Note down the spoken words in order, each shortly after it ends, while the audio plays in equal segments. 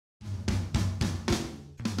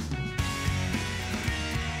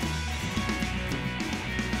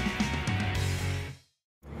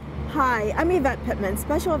Hi, I'm Yvette Pittman,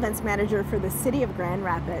 Special Events Manager for the City of Grand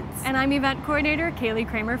Rapids. And I'm Event Coordinator Kayleigh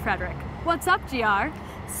Kramer-Frederick. What's up, GR?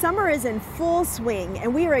 Summer is in full swing,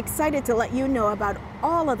 and we are excited to let you know about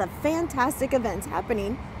all of the fantastic events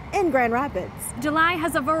happening in Grand Rapids. July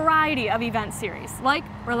has a variety of event series, like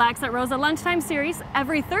Relax at Rosa Lunchtime series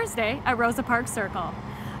every Thursday at Rosa Park Circle.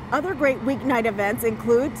 Other great weeknight events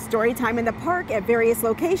include Storytime in the Park at various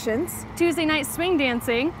locations, Tuesday night swing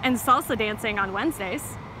dancing and salsa dancing on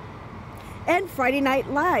Wednesdays, and Friday Night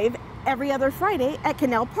Live every other Friday at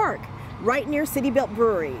Canal Park, right near City Built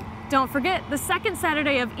Brewery. Don't forget, the second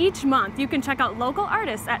Saturday of each month, you can check out local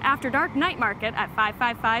artists at After Dark Night Market at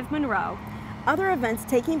 555 Monroe. Other events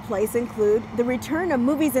taking place include the return of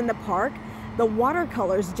Movies in the Park, the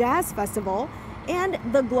Watercolors Jazz Festival, and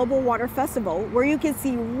the Global Water Festival, where you can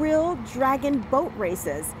see real dragon boat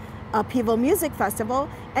races, Upheaval Music Festival,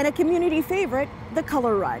 and a community favorite, the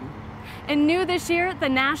Color Run. And new this year, the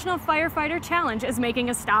National Firefighter Challenge is making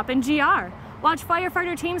a stop in GR. Watch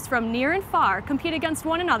firefighter teams from near and far compete against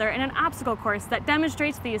one another in an obstacle course that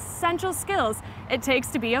demonstrates the essential skills it takes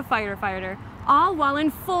to be a firefighter, all while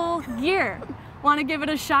in full gear. Want to give it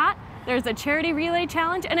a shot? There's a charity relay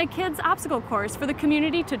challenge and a kids obstacle course for the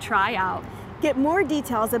community to try out. Get more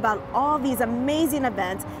details about all these amazing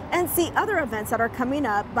events and see other events that are coming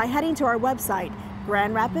up by heading to our website,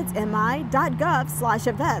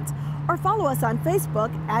 grandrapidsmi.gov/events, or follow us on Facebook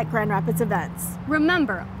at Grand Rapids Events.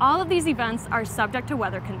 Remember, all of these events are subject to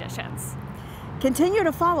weather conditions. Continue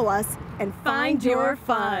to follow us and find your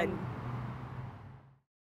fun.